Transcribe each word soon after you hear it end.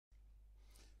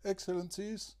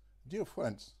Excellencies, dear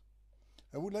friends,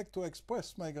 I would like to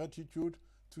express my gratitude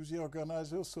to the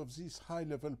organizers of this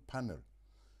high-level panel.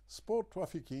 Sport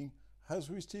trafficking has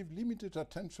received limited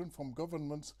attention from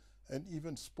governments and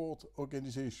even sport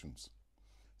organizations.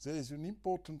 There is an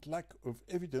important lack of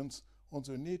evidence on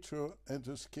the nature and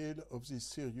the scale of this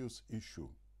serious issue.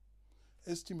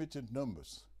 Estimated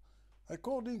numbers.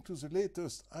 According to the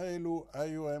latest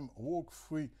ILO-IOM-Walk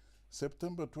Free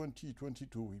September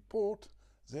 2022 report,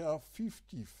 there are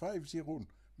 50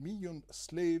 million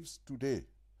slaves today,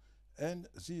 and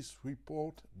this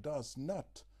report does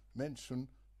not mention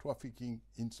trafficking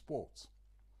in sports.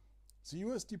 The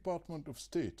US Department of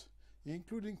State,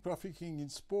 including trafficking in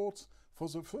sports for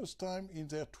the first time in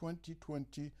their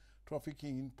 2020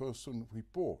 Trafficking in Person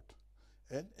report,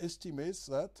 and estimates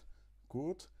that,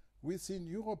 quote, within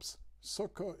Europe's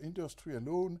soccer industry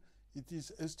alone, it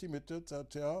is estimated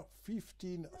that there are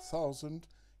 15,000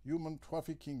 human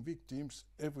trafficking victims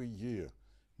every year,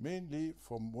 mainly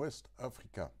from West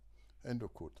Africa, end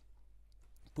of quote.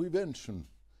 Prevention.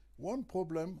 One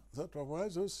problem that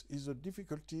arises is the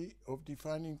difficulty of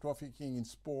defining trafficking in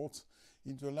sports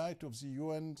in the light of the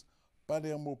UN's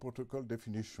Palermo Protocol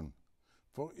definition.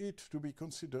 For it to be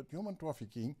considered human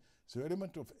trafficking, the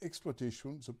element of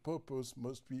exploitation, the purpose,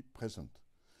 must be present.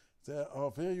 There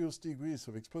are various degrees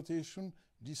of exploitation,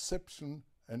 deception,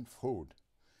 and fraud.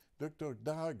 Dr.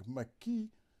 Darag McKee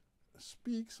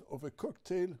speaks of a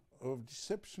cocktail of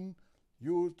deception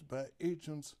used by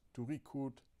agents to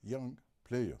recruit young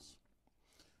players.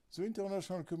 The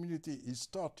international community is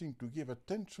starting to give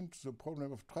attention to the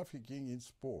problem of trafficking in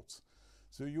sports.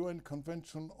 The UN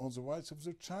Convention on the Rights of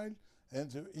the Child and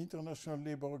the International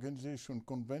Labour Organization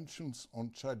Conventions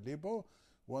on Child Labour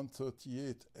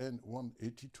 138 and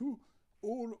 182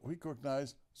 all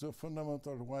recognize the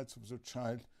fundamental rights of the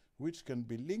child, which can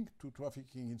be linked to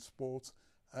trafficking in sports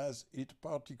as it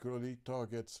particularly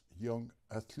targets young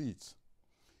athletes.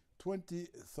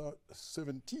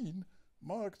 2017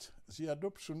 marked the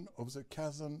adoption of the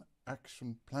Kazan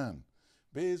Action Plan,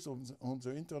 based on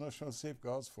the international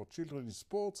safeguards for children in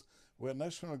sports, where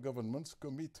national governments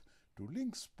commit to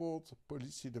link sport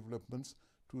policy developments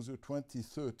to the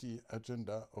 2030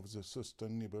 Agenda of the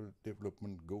Sustainable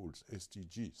Development Goals,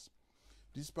 SDGs.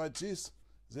 Despite this,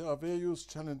 there are various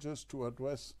challenges to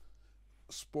address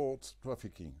sports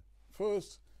trafficking.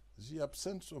 First, the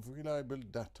absence of reliable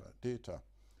data.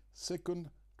 Second,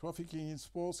 trafficking in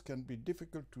sports can be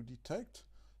difficult to detect.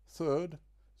 Third,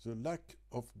 the lack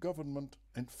of government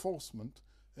enforcement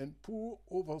and poor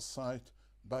oversight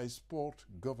by sport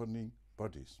governing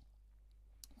bodies.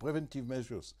 Preventive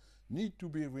measures need to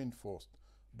be reinforced,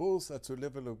 both at the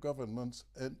level of governments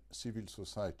and civil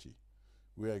society.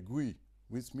 We agree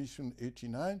with Mission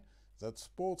 89 that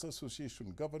sports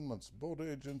associations, governments,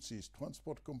 border agencies,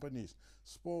 transport companies,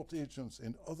 sport agents,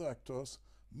 and other actors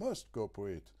must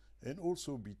cooperate and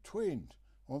also be trained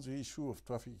on the issue of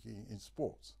trafficking in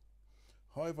sports.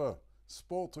 However,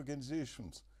 sport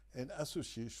organizations and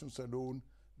associations alone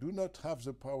do not have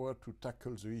the power to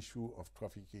tackle the issue of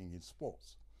trafficking in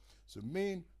sports. The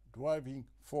main driving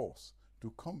force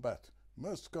to combat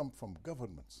must come from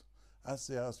governments, as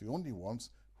they are the only ones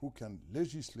who can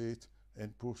legislate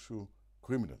and pursue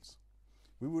criminals.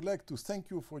 We would like to thank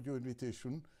you for your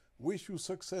invitation, wish you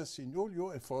success in all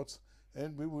your efforts,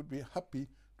 and we would be happy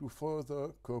to further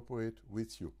cooperate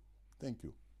with you. Thank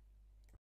you.